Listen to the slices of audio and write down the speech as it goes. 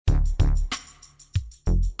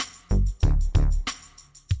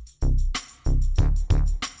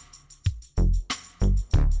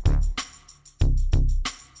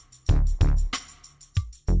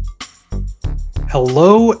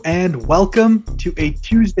Hello and welcome to a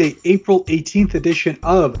Tuesday, April 18th edition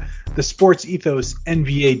of the Sports Ethos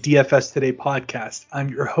NBA DFS Today podcast. I'm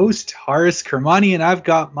your host, Haris Kermani, and I've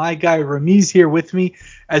got my guy Ramiz here with me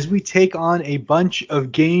as we take on a bunch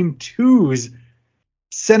of Game 2s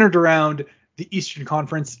centered around the Eastern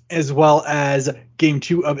Conference, as well as Game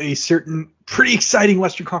 2 of a certain pretty exciting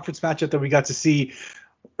Western Conference matchup that we got to see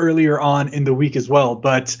earlier on in the week as well.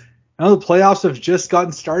 But the playoffs have just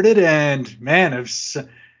gotten started, and man, some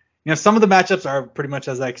of the matchups are pretty much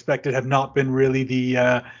as I expected, have not been really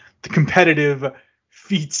the competitive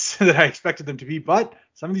feats that I expected them to be. But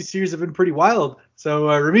some of these series have been pretty wild. So,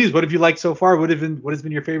 Ramiz, what have you liked so far? What has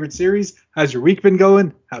been your favorite series? How's your week been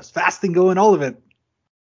going? How's fasting going? All of it.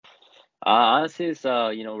 Honestly, it's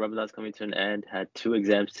Ramadan's coming to an end. Had 2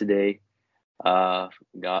 exams today. I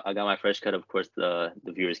got my fresh cut. Of course, the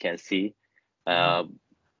viewers can't see.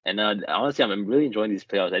 And honestly, I'm really enjoying these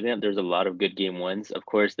playoffs. I think there's a lot of good game ones. Of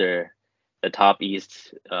course, the top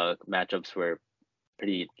East matchups were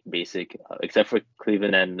pretty basic, except for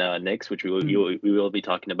Cleveland and Knicks, which we will be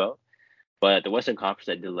talking about. But the Western Conference,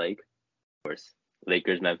 I did like, of course,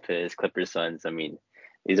 Lakers, Memphis, Clippers, Suns. I mean,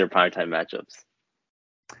 these are primetime matchups.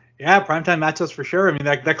 Yeah, primetime matchups for sure. I mean,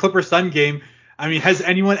 that Clippers Sun game. I mean, has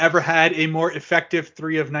anyone ever had a more effective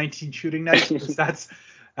 3 of 19 shooting night?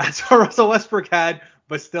 That's what Russell Westbrook had,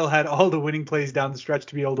 but still had all the winning plays down the stretch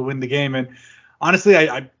to be able to win the game. And honestly,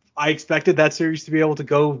 I expected that series to be able to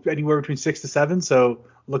go anywhere between 6 to 7. So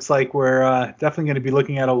looks like we're definitely going to be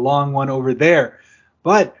looking at a long one over there.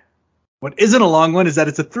 But what isn't a long one is that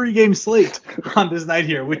it's a 3-game slate on this night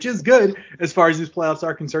here, which is good as far as these playoffs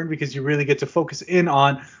are concerned, because you really get to focus in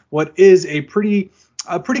on what is a pretty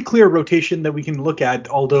clear rotation that we can look at,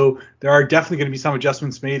 although there are definitely going to be some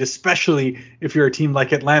adjustments made, especially if you're a team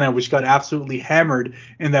like Atlanta, which got absolutely hammered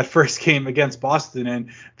in that first game against Boston.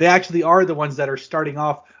 And they actually are the ones that are starting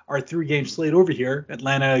off our 3-game slate over here.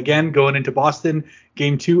 Atlanta, again, going into Boston,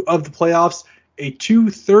 Game 2 of the playoffs, a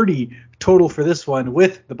 230 total for this one,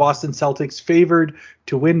 with the Boston Celtics favored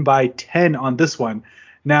to win by 10 on this one.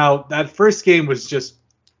 Now, that first game was just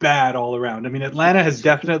bad all around. I mean, Atlanta has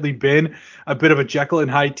definitely been a bit of a Jekyll and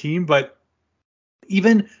Hyde team, but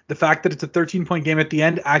even the fact that it's a 13-point game at the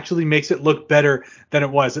end actually makes it look better than it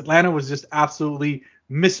was. Atlanta was just absolutely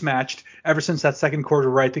mismatched ever since that second quarter,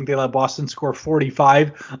 where I think they let Boston score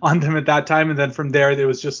 45 on them at that time. And then from there, it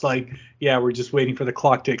was just like, yeah, we're just waiting for the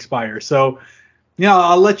clock to expire. So,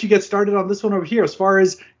 I'll let you get started on this one over here. As far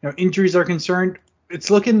as injuries are concerned,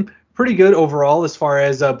 it's looking pretty good overall as far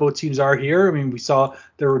as both teams are here. I mean, we saw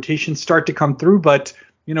the rotation start to come through, but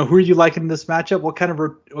who are you liking in this matchup? What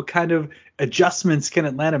kind of adjustments can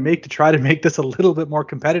Atlanta make to try to make this a little bit more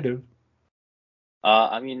competitive?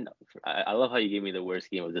 I mean, I love how you gave me the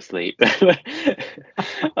worst game of the slate. But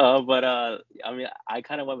I mean, I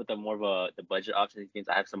kind of went with more of the budget option games.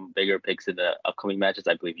 I have some bigger picks in the upcoming matches.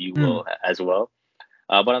 I believe you will as well.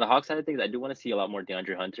 But on the Hawks side of things, I do want to see a lot more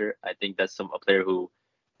DeAndre Hunter. I think that's a player who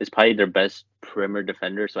is probably their best perimeter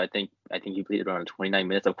defender. So I think he played around 29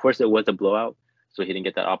 minutes. Of course, it was a blowout, so he didn't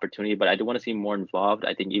get that opportunity. But I do want to see him more involved.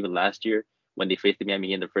 I think even last year when they faced the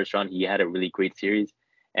Miami in the first round, he had a really great series.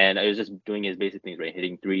 And I was just doing his basic things, right?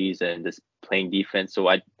 Hitting threes and just playing defense. So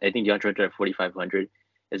I think DeAndre Hunter at 4,500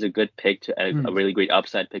 is a good pick, a really great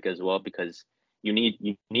upside pick as well, because you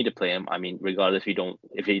need to play him. I mean, regardless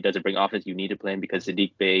if he doesn't bring offense, you need to play him, because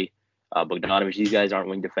Saddiq Bey, Bogdanovic, these guys aren't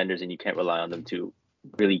wing defenders, and you can't rely on them to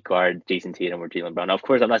really guard Jason Tatum or Jaylen Brown. Now, of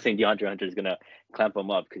course, I'm not saying DeAndre Hunter is gonna clamp him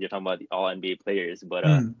up, because you're talking about the all NBA players, but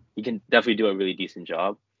he can definitely do a really decent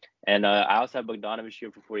job. And I also have Bogdanovic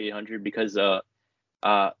here for 4,800 because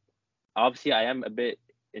obviously I am a bit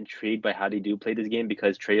intrigued by how they do play this game,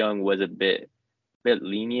 because Trae Young was a bit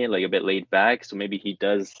lenient, like a bit laid back, so maybe he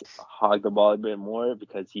does hog the ball a bit more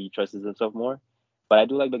because he trusts himself more. But I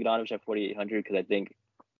do like Bogdanovic at 4,800 because I think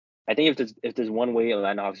if there's one way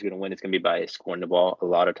Atlanta Hawks is going to win, it's going to be by scoring the ball a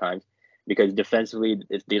lot of times, because defensively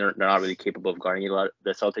they're not really capable of guarding it a lot.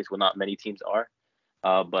 The Celtics, well, not many teams are,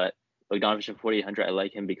 but Bogdanovic at 4,800, I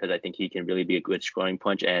like him because I think he can really be a good scoring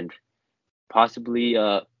punch and possibly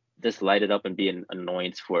just light it up and be an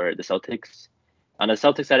annoyance for the Celtics. On the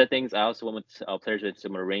Celtics side of things, I also went with players with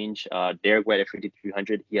similar range. Derek White at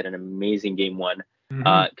 5,300, he had an amazing game 1.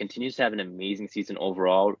 Continues to have an amazing season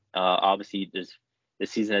overall. Obviously, this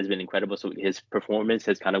season has been incredible, so his performance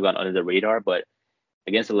has kind of gone under the radar. But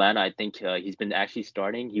against Atlanta, I think he's been actually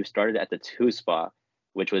starting. He started at the 2 spot,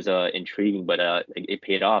 which was intriguing, but it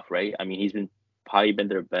paid off, right? I mean, he's probably been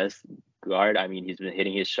their best guard. I mean, he's been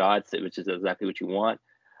hitting his shots, which is exactly what you want.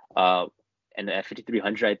 And at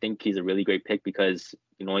 5,300, I think he's a really great pick, because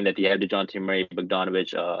knowing that they have DeJounte Murray,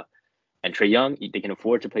 Bogdanovic, And Trae Young, they can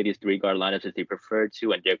afford to play these 3 guard lineups if they prefer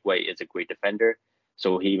to, and Derek White is a great defender,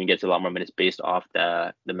 so he even gets a lot more minutes based off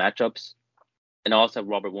the matchups. And I also have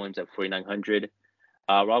Robert Williams at 4,900.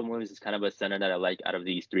 Robert Williams is kind of a center that I like out of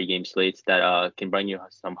these 3-game slates that can bring you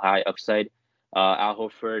some high upside. Al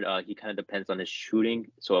Horford, he kind of depends on his shooting.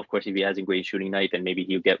 So, of course, if he has a great shooting night, then maybe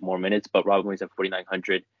he'll get more minutes. But Robert Williams at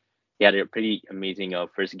 4,900, he had a pretty amazing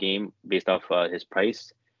first game based off his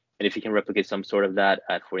price. And if he can replicate some sort of that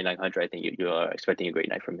at 4,900, I think you are expecting a great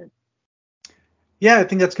night from him. Yeah, I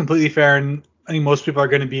think that's completely fair. And I think most people are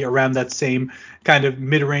going to be around that same kind of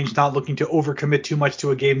mid-range, not looking to overcommit too much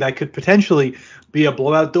to a game that could potentially be a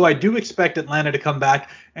blowout, though I do expect Atlanta to come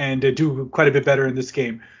back and do quite a bit better in this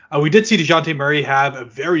game. We did see DeJounte Murray have a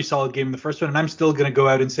very solid game in the first one, and I'm still going to go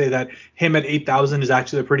out and say that him at 8,000 is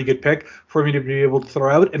actually a pretty good pick for me to be able to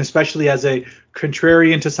throw out, and especially as a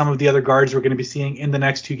contrarian to some of the other guards we're going to be seeing in the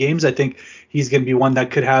next 2 games. I think he's going to be one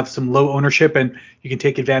that could have some low ownership, and you can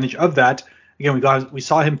take advantage of that. Again, we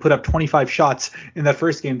saw him put up 25 shots in that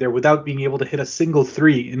first game there without being able to hit a single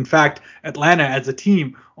three. In fact, Atlanta as a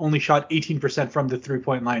team only shot 18% from the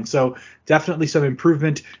 3-point line. So definitely some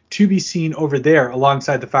improvement to be seen over there,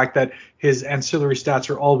 alongside the fact that his ancillary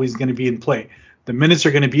stats are always going to be in play. The minutes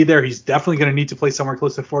are going to be there. He's definitely going to need to play somewhere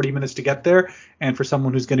close to 40 minutes to get there. And for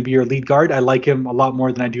someone who's going to be your lead guard, I like him a lot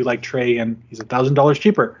more than I do like Trae, and he's $1,000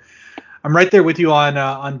 cheaper. I'm right there with you on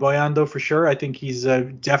Bojan, though, for sure. I think he's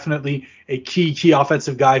definitely a key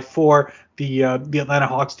offensive guy for the Atlanta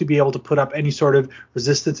Hawks to be able to put up any sort of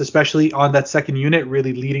resistance, especially on that second unit,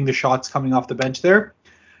 really leading the shots coming off the bench there.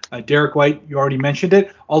 Derek White, you already mentioned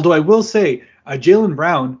it. Although I will say Jaylen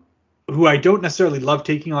Brown, who I don't necessarily love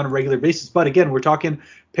taking on a regular basis, but again, we're talking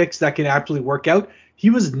picks that can actually work out. He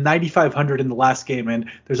was 9,500 in the last game, and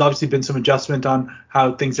there's obviously been some adjustment on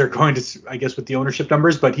how things are going to, I guess, with the ownership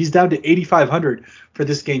numbers, but he's down to 8,500 for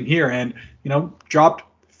this game here, and, dropped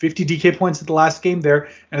 50 DK points at the last game there,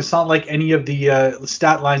 and it's not like any of the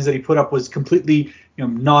stat lines that he put up was completely,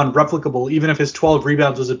 non-replicable, even if his 12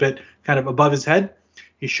 rebounds was a bit kind of above his head.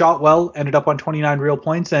 He shot well, ended up on 29 real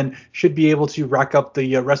points, and should be able to rack up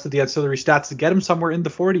the rest of the ancillary stats to get him somewhere in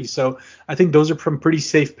the 40s. So I think those are some pretty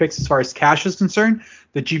safe picks as far as cash is concerned.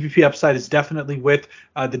 The GPP upside is definitely with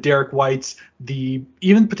the Derek Whites,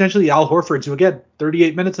 even potentially Al Horfords, who again,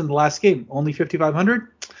 38 minutes in the last game, only 5,500.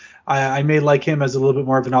 I may like him as a little bit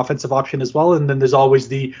more of an offensive option as well. And then there's always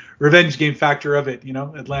the revenge game factor of it.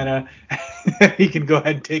 Atlanta, he can go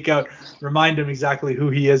ahead and take out, remind him exactly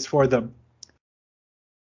who he is for them.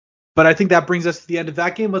 But I think that brings us to the end of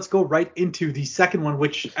that game. Let's go right into the second one,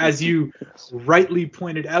 which, as you rightly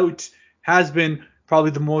pointed out, has been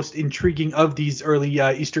probably the most intriguing of these early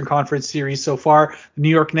Eastern Conference series so far. The New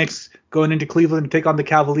York Knicks going into Cleveland to take on the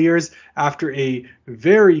Cavaliers after a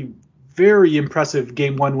very, very impressive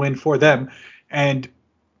Game 1 win for them. And,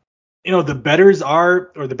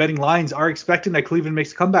 the betting lines are expecting that Cleveland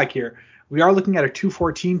makes a comeback here. We are looking at a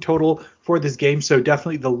 214 total for this game, so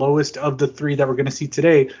definitely the lowest of the 3 that we're going to see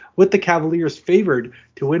today, with the Cavaliers favored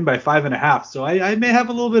to win by 5.5. So I may have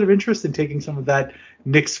a little bit of interest in taking some of that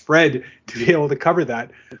Knicks spread to be able to cover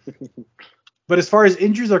that. But as far as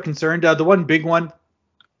injuries are concerned, the one big one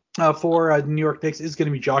for the New York Knicks is going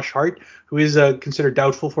to be Josh Hart, who is considered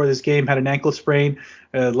doubtful for this game, had an ankle sprain,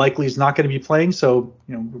 likely is not going to be playing. So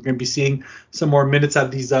we're going to be seeing some more minutes out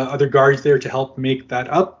of these other guards there to help make that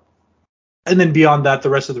up. And then beyond that, the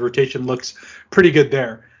rest of the rotation looks pretty good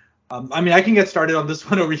there. I can get started on this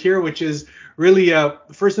one over here, which is really,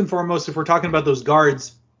 first and foremost, if we're talking about those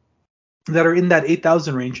guards that are in that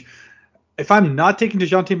 8,000 range, if I'm not taking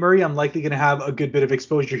DeJounte Murray, I'm likely going to have a good bit of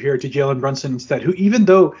exposure here to Jalen Brunson instead, who, even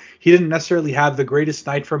though he didn't necessarily have the greatest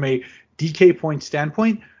night from a DK point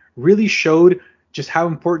standpoint, really showed just how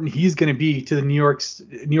important he's going to be to the New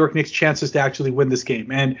York Knicks' chances to actually win this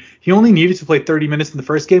game. And he only needed to play 30 minutes in the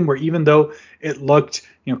first game, where even though it looked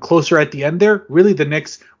closer at the end there, really the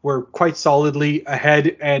Knicks were quite solidly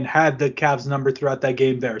ahead and had the Cavs number throughout that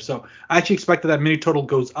game there. So I actually expect that minute total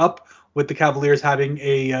goes up with the Cavaliers having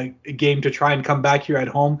a game to try and come back here at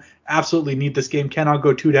home. Absolutely need this game, cannot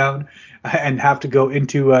go 2 down and have to go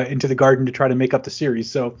into the Garden to try to make up the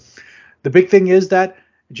series. So the big thing is that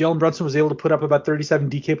Jalen Brunson was able to put up about 37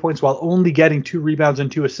 DK points while only getting 2 rebounds and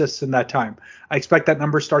 2 assists in that time. I expect that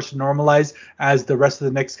number starts to normalize as the rest of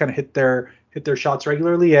the Knicks kind of hit their shots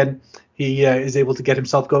regularly, and he is able to get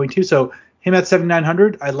himself going too. So him at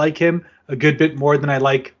 7,900, I like him a good bit more than I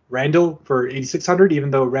like Randall for 8,600,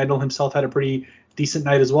 even though Randall himself had a pretty decent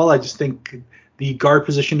night as well. I just think the guard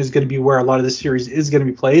position is going to be where a lot of this series is going to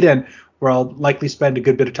be played, and where I'll likely spend a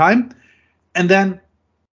good bit of time. And then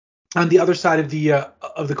On the other side of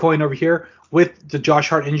the coin over here, with the Josh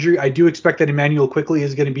Hart injury, I do expect that Emmanuel Quickly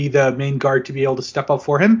is going to be the main guard to be able to step up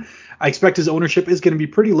for him. I expect his ownership is going to be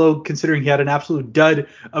pretty low considering he had an absolute dud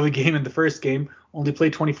of a game in the first game. Only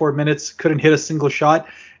played 24 minutes, couldn't hit a single shot,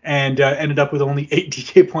 and ended up with only 8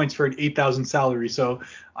 DK points for an 8,000 salary. So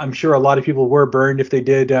I'm sure a lot of people were burned if they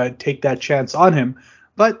did take that chance on him.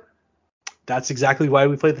 But that's exactly why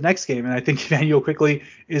we played the next game. And I think Emmanuel Quickly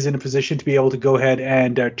is in a position to be able to go ahead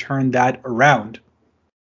and turn that around.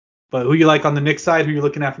 But who you like on the Knicks side, who you're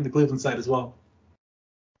looking at from the Cleveland side as well?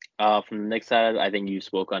 From the Knicks side, I think you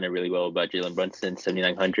spoke on it really well about Jalen Brunson,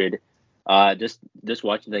 7,900. Just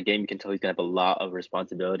watching that game, you can tell he's gonna have a lot of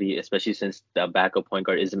responsibility, especially since the backup point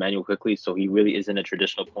guard is Emmanuel Quickly, so he really isn't a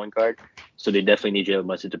traditional point guard. So they definitely need Jalen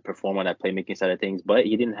Brunson to perform on that playmaking side of things. But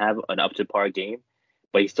he didn't have an up to par game,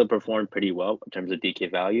 but he still performed pretty well in terms of DK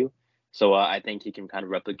value. So I think he can kind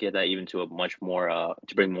of replicate that even to a much more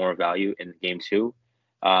to bring more value in game two.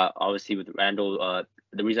 Obviously with Randall,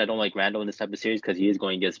 the reason I don't like Randall in this type of series because he is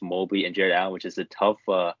going against Mobley and Jared Allen, which is a tough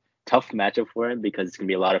matchup for him because it's gonna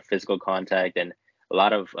be a lot of physical contact and a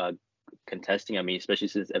lot of contesting. I mean, especially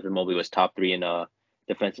since Evan Mobley was top three in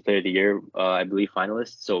Defensive Player of the Year, I believe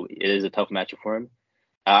finalist. So it is a tough matchup for him.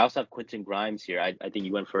 I also have Quentin Grimes here. I think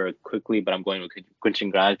you went for it quickly, but I'm going with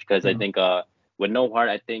Quentin Grimes because I think with no heart,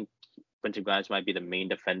 I think Quentin Grimes might be the main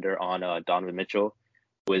defender on Donovan Mitchell,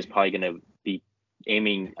 who is probably going to be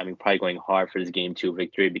aiming, I mean, probably going hard for this game two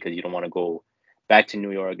victory because you don't want to go back to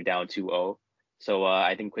New York down 2-0. So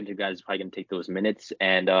I think Quentin Grimes is probably going to take those minutes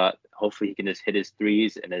and hopefully he can just hit his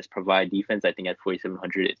threes and just provide defense. I think at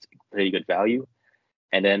 4,700, it's pretty good value.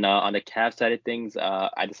 And then on the Cavs side of things,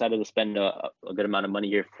 I decided to spend a good amount of money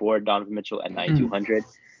here for Donovan Mitchell at 9,200.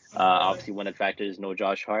 Obviously, one of the factors is no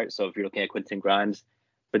Josh Hart. So if you're looking at Quentin Grimes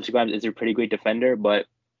is a pretty great defender, but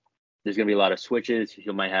there's going to be a lot of switches.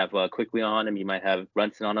 You might have Quickly on him. You might have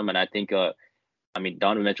Brunson on him. And I think,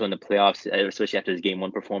 Donovan Mitchell in the playoffs, especially after his game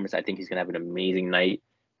one performance, I think he's going to have an amazing night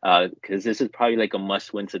because this is probably like a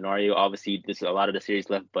must-win scenario. Obviously, there's a lot of the series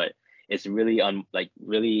left, but it's really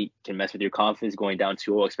really can mess with your confidence going down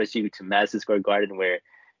 2-0, especially to Madison Square Garden where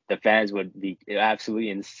the fans would be absolutely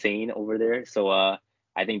insane over there. So I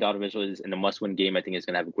think Donovan Mitchell is in a must-win game. I think he's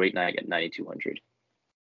going to have a great night at 9,200.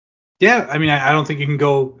 Yeah, I mean, I don't think you can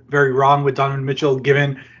go very wrong with Donovan Mitchell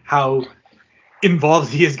given how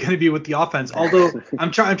involved he is going to be with the offense. Although I'm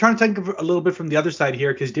trying to think of a little bit from the other side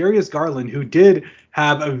here because Darius Garland, who did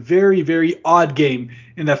have a very, very odd game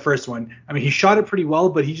in that first one. I mean, he shot it pretty well,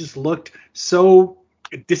 but he just looked so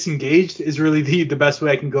disengaged is really the best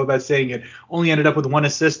way I can go about saying it. Only ended up with 1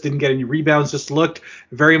 assist, didn't get any rebounds, just looked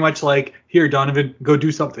very much like, here, Donovan, go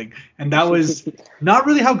do something. And that was not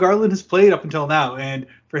really how Garland has played up until now. And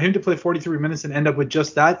for him to play 43 minutes and end up with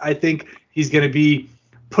just that, I think he's going to be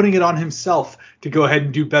putting it on himself to go ahead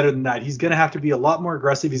and do better than that. He's going to have to be a lot more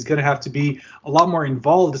aggressive. He's going to have to be a lot more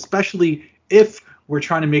involved, especially if we're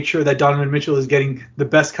trying to make sure that Donovan Mitchell is getting the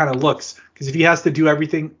best kind of looks. Because if he has to do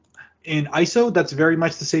everything in ISO, that's very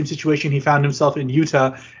much the same situation he found himself in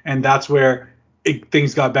Utah, and that's where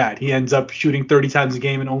things got bad. He ends up shooting 30 times a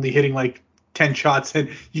game and only hitting like 10 shots, and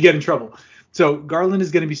you get in trouble. So Garland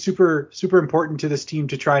is going to be super, super important to this team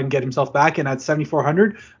to try and get himself back. And at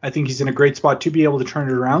 7,400, I think he's in a great spot to be able to turn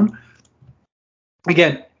it around.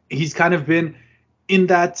 Again, he's kind of been in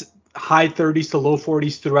that high 30s to low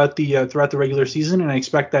 40s throughout the regular season, and I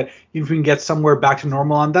expect that if we can get somewhere back to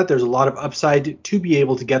normal on that, there's a lot of upside to be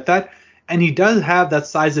able to get that. And he does have that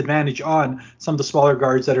size advantage on some of the smaller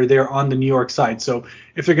guards that are there on the New York side. So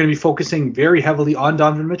if they're going to be focusing very heavily on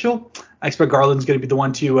Donovan Mitchell, I expect Garland's going to be the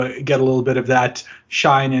one to get a little bit of that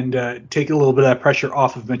shine and take a little bit of that pressure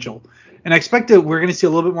off of Mitchell. And I expect that we're going to see a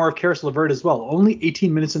little bit more of Caris LeVert as well. Only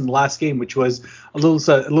 18 minutes in the last game, which was a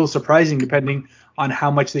little surprising depending on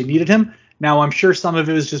how much they needed him. Now, I'm sure some of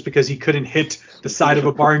it was just because he couldn't hit the side of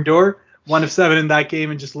a barn door. 1 of 7 in that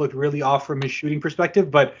game and just looked really off from his shooting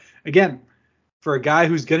perspective. But again, for a guy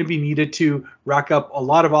who's going to be needed to rack up a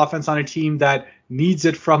lot of offense on a team that needs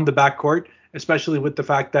it from the backcourt, especially with the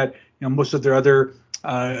fact that most of their other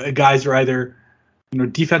guys are either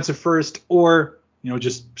defensive first or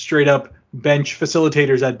just straight up bench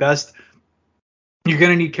facilitators at best. You're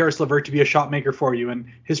going to need Caris LeVert to be a shot maker for you, and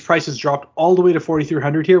his price has dropped all the way to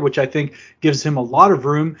 4,300 here, which I think gives him a lot of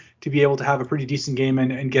room to be able to have a pretty decent game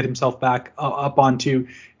and get himself back up onto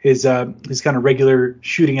his kind of regular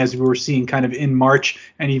shooting as we were seeing kind of in March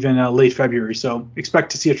and even late February. So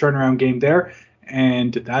expect to see a turnaround game there,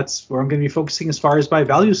 and that's where I'm going to be focusing as far as my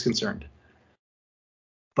value is concerned.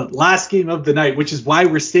 But last game of the night, which is why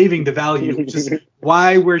we're saving the value, which is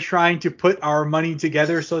why we're trying to put our money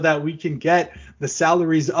together so that we can get the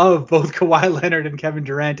salaries of both Kawhi Leonard and Kevin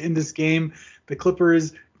Durant in this game. The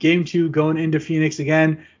Clippers, game 2, going into Phoenix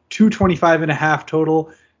again, 225.5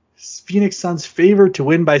 total. Phoenix Suns favored to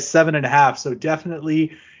win by 7.5. So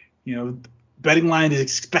definitely, betting line is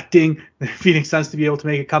expecting the Phoenix Suns to be able to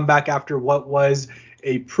make a comeback after what was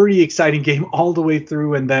a pretty exciting game all the way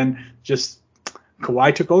through, and then just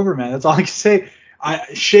Kawhi took over, man. That's all I can say.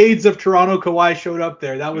 Shades of Toronto Kawhi showed up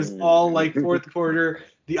there. That was all like fourth quarter,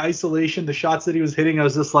 the isolation, the shots that he was hitting. I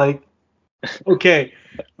was just like, okay,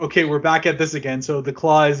 we're back at this again. So the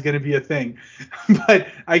claw is going to be a thing. But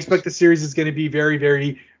I expect the series is going to be very,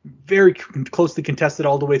 very, very closely contested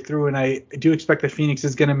all the way through. And I do expect that Phoenix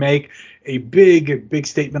is going to make a big, big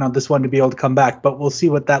statement on this one to be able to come back. But we'll see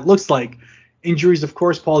what that looks like. Injuries, of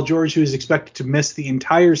course, Paul George, who is expected to miss the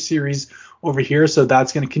entire series over here. So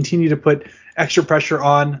that's going to continue to put extra pressure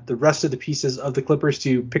on the rest of the pieces of the Clippers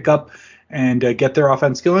to pick up and get their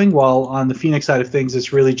offense going. While on the Phoenix side of things,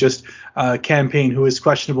 it's really just Cam Payne, who is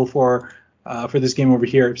questionable for this game over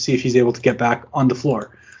here. See if he's able to get back on the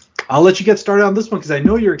floor. I'll let you get started on this one because I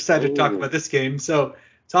know you're excited to talk about this game. So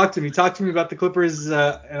talk to me about the Clippers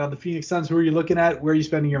and on the Phoenix Suns. Who are you looking at? Where are you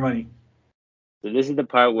spending your money? So this is the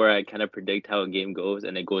part where I kind of predict how a game goes,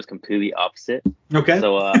 and it goes completely opposite. Okay.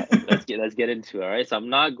 So let's get into it. All right. So I'm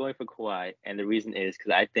not going for Kawhi, and the reason is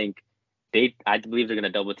because I think I believe they're gonna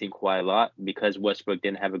double team Kawhi a lot because Westbrook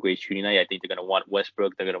didn't have a great shooting night. I think they're gonna want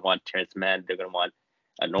Westbrook. They're gonna want Terrence Mann. They're gonna want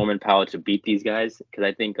Norman Powell to beat these guys because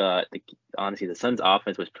I think honestly the Suns'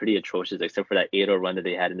 offense was pretty atrocious except for that 8-0 run that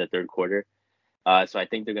they had in the third quarter. So I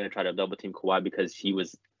think they're gonna try to double team Kawhi because he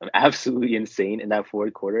was absolutely insane in that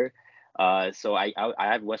fourth quarter. So I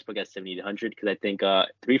have Westbrook at 7,800 because I think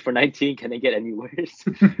 3 for 19 can it get any worse?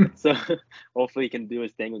 So hopefully he can do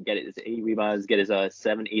his thing and get his 8 rebounds, get his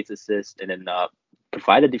 7/8 assists, and then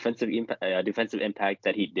provide the defensive impact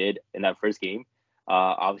that he did in that first game.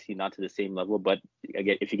 Obviously not to the same level, but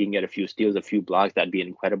again, if he can get a few steals, a few blocks, that'd be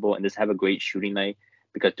incredible. And just have a great shooting night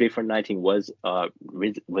because 3 for 19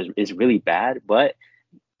 is really bad. But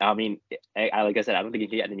I mean, like I said, I don't think it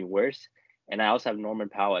can get any worse. And I also have Norman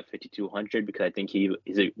Powell at 5,200 because I think he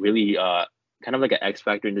is a really kind of like an X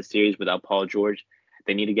factor in the series without Paul George.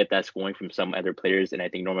 They need to get that scoring from some other players, and I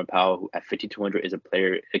think Norman Powell, who at 5,200, is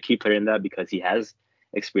a key player in that because he has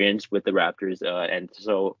experience with the Raptors and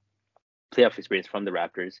so playoff experience from the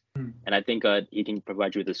Raptors. And I think he can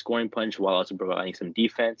provide you with a scoring punch while also providing some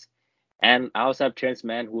defense. And I also have Terrence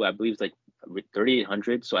Mann, who I believe is like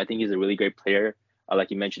 3,800, so I think he's a really great player. Like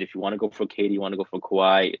you mentioned, if you want to go for KD, you want to go for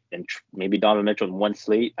Kawhi, and maybe Donovan Mitchell in one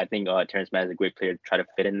slate, I think Terrence Mann is a great player to try to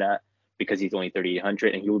fit in that because he's only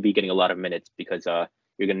 3,800, and he will be getting a lot of minutes because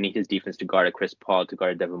you're going to need his defense to guard a Chris Paul, to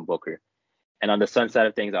guard Devin Booker. And on the Suns side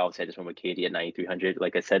of things, I also just went with KD at 9,300.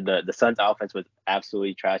 Like I said, the Suns offense was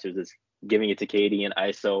absolutely trash. It was just giving it to KD and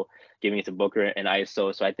ISO, giving it to Booker and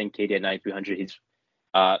ISO. So I think KD at 9,300, he's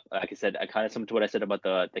like I said, I kind of similar to what I said about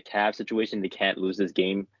the Cavs situation. They can't lose this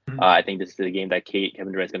game. I think this is the game that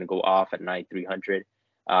Kevin Durant is going to go off at 9,300.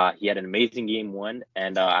 He had an amazing game 1,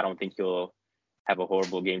 and I don't think he'll have a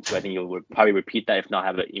horrible game 2. I think he'll probably repeat that, if not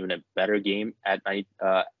have even a better game at night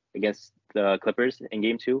against the Clippers in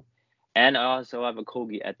game 2. And I also have a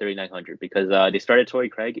Okogie at 3,900 because they started Torrey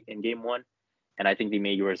Craig in game 1, and I think they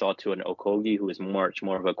may result to an Okogie who is much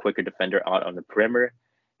more of a quicker defender out on the perimeter.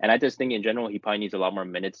 And I just think in general, he probably needs a lot more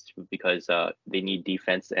minutes because they need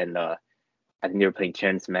defense. And I think they were playing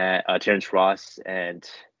Terrence Ross and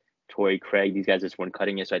Torrey Craig. These guys just weren't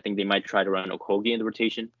cutting it. So I think they might try to run Okogie in the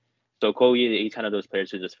rotation. So Okogie, he's kind of those players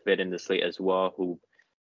who just fit in the slate as well, who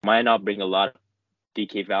might not bring a lot of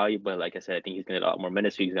DK value. But like I said, I think he's going to get a lot more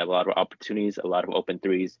minutes. So he's going to have a lot of opportunities, a lot of open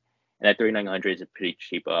threes. And at 3,900 is a pretty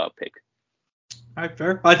cheap pick. All right,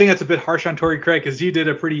 fair. I think that's a bit harsh on Torrey Craig because he did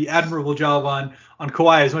a pretty admirable job on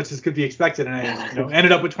Kawhi as much as could be expected, and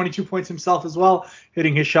ended up with 22 points himself as well,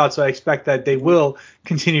 hitting his shot. So I expect that they will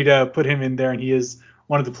continue to put him in there, and he is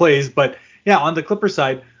one of the plays. But yeah, on the Clipper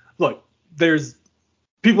side, look,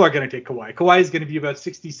 people are going to take Kawhi. Kawhi is going to be about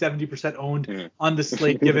 60-70% owned on the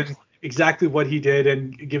slate, given exactly what he did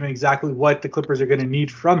and given exactly what the Clippers are going to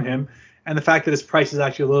need from him, and the fact that his price is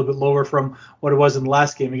actually a little bit lower from what it was in the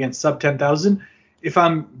last game, again, sub 10,000. If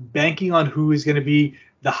I'm banking on who is going to be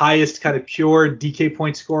the highest kind of pure DK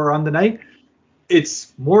point scorer on the night,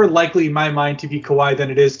 it's more likely in my mind to be Kawhi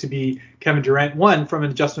than it is to be Kevin Durant. One, from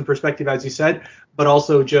an adjustment perspective, as you said, but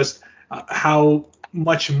also just how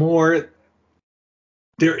much more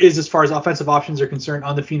there is as far as offensive options are concerned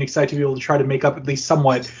on the Phoenix side to be able to try to make up at least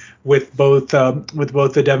somewhat with both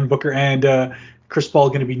the Devin Booker and Chris Paul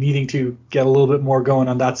going to be needing to get a little bit more going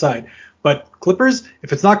on that side. But Clippers,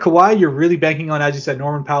 if it's not Kawhi, you're really banking on, as you said,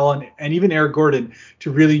 Norman Powell and even Eric Gordon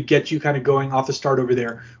to really get you kind of going off the start over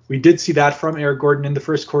there. We did see that from Eric Gordon in the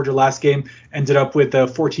first quarter last game. Ended up with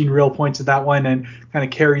 14 real points in that one and kind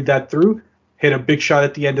of carried that through. Hit a big shot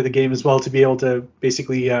at the end of the game as well to be able to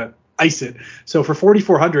basically ice it. So for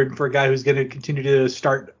 4,400 for a guy who's going to continue to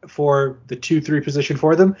start for the 2-3 position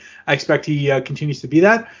for them, I expect he continues to be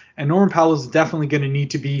that. And Norman Powell is definitely going to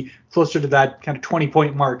need to be closer to that kind of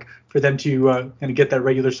 20-point mark for them to kind of get that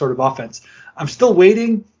regular sort of offense. I'm still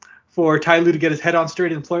waiting for Ty Lue to get his head on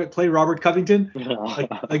straight and play Robert Covington.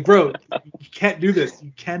 Like, bro, you can't do this.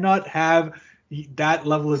 You cannot have that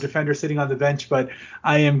level of defender sitting on the bench, but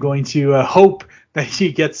I am going to hope that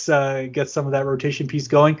he gets some of that rotation piece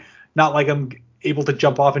going. Not like I'm able to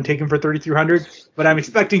jump off and take him for 3,300, but I'm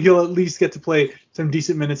expecting he'll at least get to play some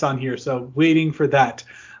decent minutes on here. So waiting for that.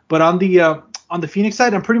 But on the Phoenix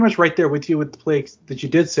side, I'm pretty much right there with you with the play that you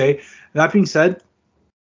did say. That being said,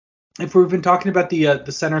 if we've been talking about the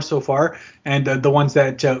center so far and the ones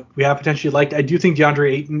that we have potentially liked, I do think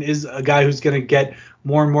DeAndre Ayton is a guy who's going to get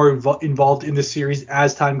more and more involved in this series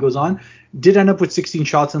as time goes on. Did end up with 16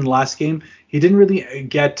 shots in the last game. He didn't really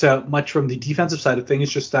get much from the defensive side of things,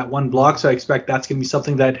 just that one block. So I expect that's going to be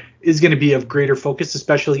something that is going to be of greater focus,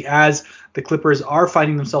 especially as the Clippers are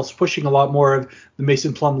finding themselves pushing a lot more of the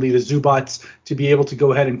Mason Plumlee, the Zubats, to be able to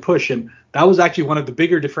go ahead and push. And that was actually one of the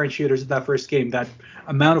bigger differentiators in that first game, that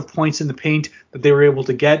amount of points in the paint that they were able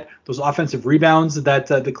to get, those offensive rebounds that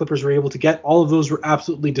the Clippers were able to get. All of those were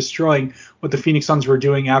absolutely destroying what the Phoenix Suns were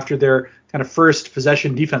doing after their kind of first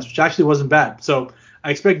possession defense, which actually wasn't bad. So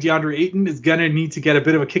I expect DeAndre Ayton is going to need to get a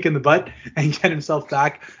bit of a kick in the butt and get himself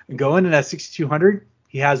back going. And at 6,200,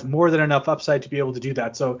 he has more than enough upside to be able to do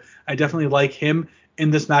that. So I definitely like him in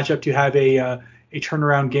this matchup to have a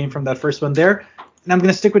turnaround game from that first one there. And I'm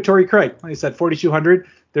going to stick with Torrey Craig. Like I said, 4,200,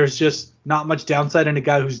 there's just not much downside, and a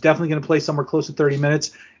guy who's definitely going to play somewhere close to 30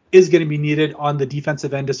 minutes is going to be needed on the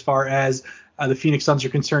defensive end as far as the Phoenix Suns are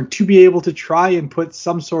concerned, to be able to try and put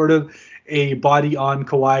some sort of a body on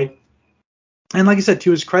Kawhi. And like I said,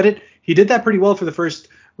 to his credit, he did that pretty well for the first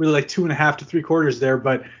really like 2.5 to 3 quarters there.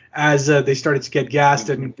 But as they started to get gassed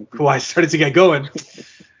and Kawhi started to get going,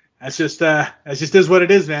 that's just is what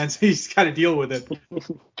it is, man. So you just got to deal with it.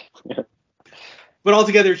 But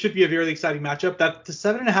altogether, it should be a very exciting matchup. That the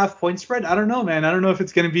 7.5 point spread, I don't know, man. I don't know if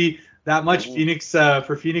it's going to be that much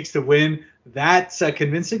for Phoenix to win that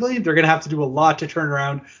convincingly. They're going to have to do a lot to turn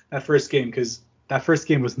around that first game, because that first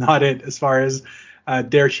game was not it as far as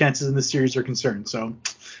their chances in the series are concerned. So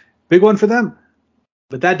big one for them.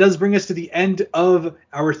 But that does bring us to the end of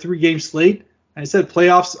our 3-game slate. As I said,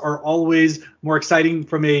 playoffs are always more exciting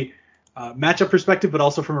from a matchup perspective, but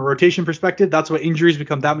also from a rotation perspective. That's why injuries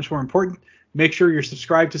become that much more important. Make sure you're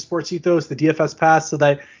subscribed to Sports Ethos, the DFS Pass, so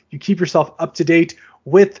that you keep yourself up to date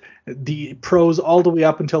with the pros all the way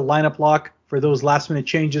up until lineup lock for those last minute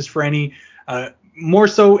changes, for any more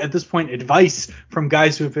so at this point advice from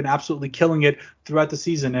guys who have been absolutely killing it throughout the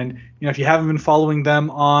season. And if you haven't been following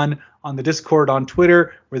them on the Discord, on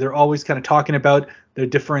Twitter, where they're always kind of talking about their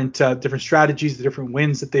different strategies, the different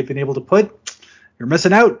wins that they've been able to put, you're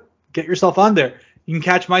missing out. Get yourself on there. You can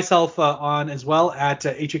catch myself on as well at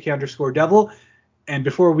HAK_Devil. And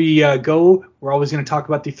before we go, we're always going to talk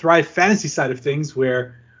about the Thrive Fantasy side of things,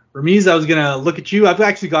 where, Ramiz, I was going to look at you. I've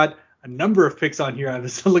actually got a number of picks on here. I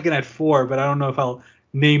was looking at 4, but I don't know if I'll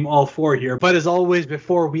name all 4 here. But as always,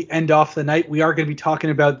 before we end off the night, we are going to be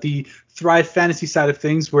talking about the Thrive Fantasy side of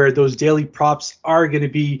things, where those daily props are going to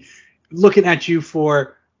be looking at you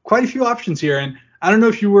for quite a few options here. And I don't know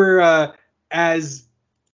if you were as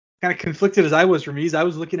kind of conflicted as I was, Ramiz. I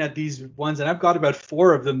was looking at these ones, and I've got about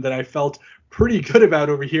 4 of them that I felt pretty good about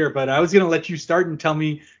over here. But I was going to let you start and tell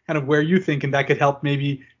me kind of where you think, and that could help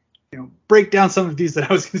maybe break down some of these that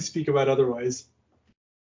I was going to speak about otherwise.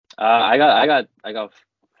 I got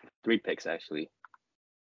 3 picks actually.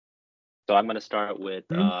 So I'm going to start with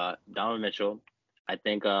Donovan Mitchell. I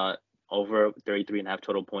think over 33.5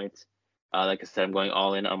 total points. Like I said, I'm going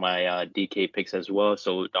all in on my DK picks as well.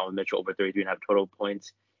 So Donovan Mitchell over 33.5 total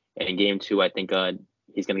points. And in game 2, I think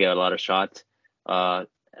he's going to get a lot of shots. And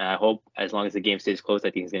I hope, as long as the game stays close,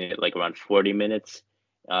 I think he's going to get like around 40 minutes.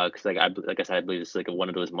 Because like I said, I believe this is like one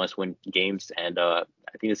of those must-win games. And I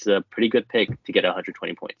think this is a pretty good pick to get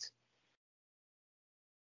 120 points.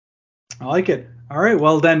 I like it. All right.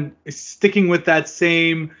 Well, then, sticking with that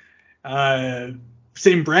same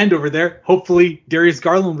same brand over there. Hopefully Darius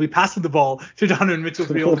Garland will be passing the ball to Donovan Mitchell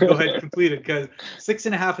to be able to go ahead and complete it, because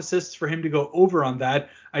 6.5 assists for him to go over on that.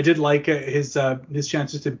 I did like his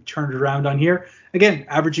chances to turn it around on here. Again,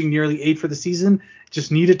 averaging nearly 8 for the season.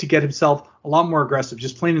 Just needed to get himself a lot more aggressive.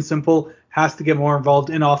 Just plain and simple, has to get more involved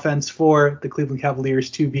in offense for the Cleveland Cavaliers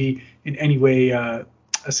to be in any way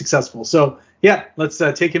successful. So yeah, let's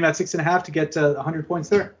take him at 6.5 to get 100 points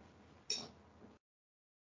there.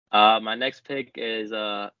 My next pick is,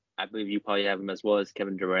 I believe you probably have him as well, as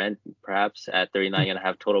Kevin Durant, perhaps at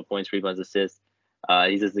 39.5 total points, rebounds, assists.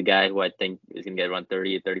 He's just the guy who I think is going to get around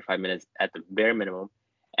 30 to 35 minutes at the bare minimum.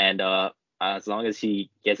 And as long as he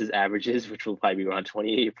gets his averages, which will probably be around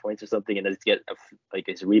 28 points or something, and does get like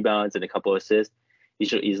his rebounds and a couple of assists, he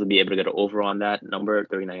should easily be able to get an over on that number,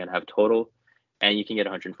 39.5 total. And you can get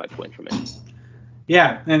 105 points from it.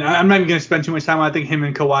 Yeah, and I'm not even going to spend too much time. I think him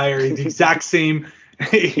and Kawhi are the exact same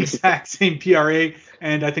PRA,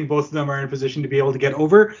 and I think both of them are in a position to be able to get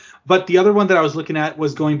over. But the other one that I was looking at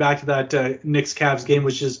was going back to that Knicks-Cavs game,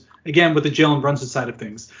 which is, again, with the Jalen Brunson side of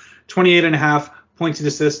things. 28.5 points and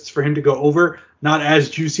assists for him to go over. Not as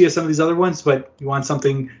juicy as some of these other ones, but you want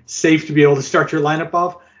something safe to be able to start your lineup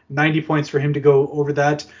off. 90 points for him to go over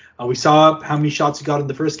that. We saw how many shots he got in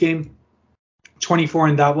the first game. 24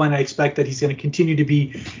 in that one. I expect that he's going to continue to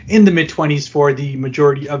be in the mid-20s for the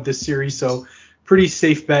majority of this series. So pretty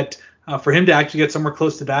safe bet for him to actually get somewhere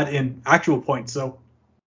close to that in actual points. So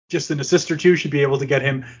just an assist or two should be able to get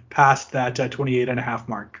him past that 28.5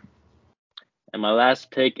 mark. And my last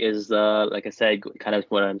pick is, like I said, kind of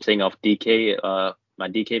what I'm saying off DK, my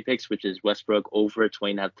DK picks, which is Westbrook over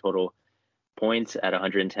 20.5 total points at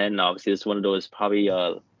 110. Now, obviously, this is one of those probably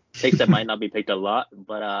picks that might not be picked a lot,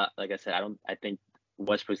 but like I said, I think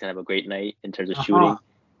Westbrook's gonna have a great night in terms of shooting.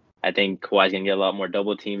 I think Kawhi's gonna get a lot more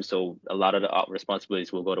double teams, so a lot of the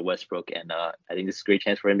responsibilities will go to Westbrook, and I think this is a great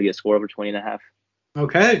chance for him to get a score over 20.5.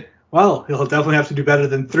 Okay, well, he'll definitely have to do better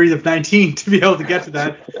than 3 of 19 to be able to get to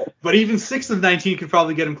that, but even 6 of 19 could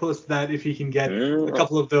probably get him close to that if he can get a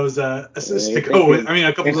couple of those assists to go with. I mean,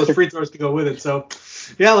 a couple of those free throws to go with it. So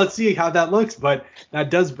yeah, let's see how that looks. But that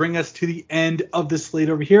does bring us to the end of this slate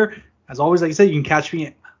over here. As always, like I said, you can catch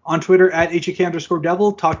me on Twitter at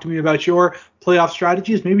HAK_Devil. Talk to me about your playoff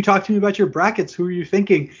strategies. Maybe talk to me about your brackets. Who are you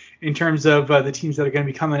thinking in terms of the teams that are going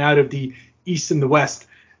to be coming out of the East and the West?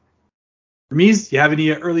 Ramiz, do you have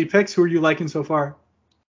any early picks? Who are you liking so far?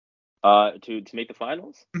 To make the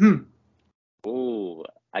finals? Mm-hmm. Oh,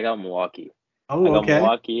 I got Milwaukee. Oh, I got okay.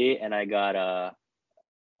 Milwaukee, and I don't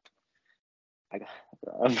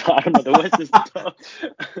know. The West is tough.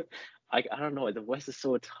 I don't know. The West is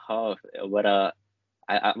so tough. But I'm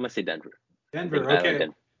gonna say Denver. Denver, okay.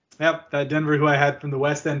 Denver. Yep, that Denver who I had from the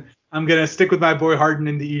West, and I'm gonna stick with my boy Harden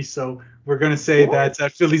in the East. So we're gonna say that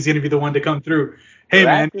Philly's gonna be the one to come through. Hey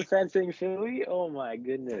man, Raptors fan saying Philly? Oh my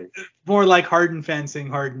goodness. More like Harden fan saying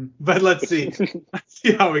Harden, but let's see. Let's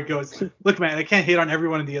see how it goes. Look, man, I can't hate on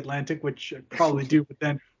everyone in the Atlantic, which I probably do, but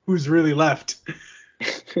then who's really left?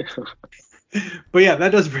 But yeah,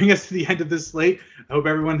 that does bring us to the end of this slate. I hope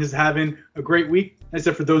everyone is having a great week,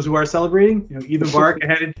 except for those who are celebrating. You know, Eid Mubarak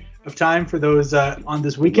ahead of time for those on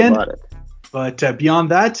this weekend. But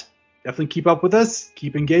beyond that, definitely keep up with us,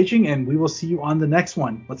 keep engaging, and we will see you on the next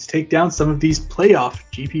one. Let's take down some of these playoff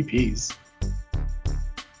GPPs.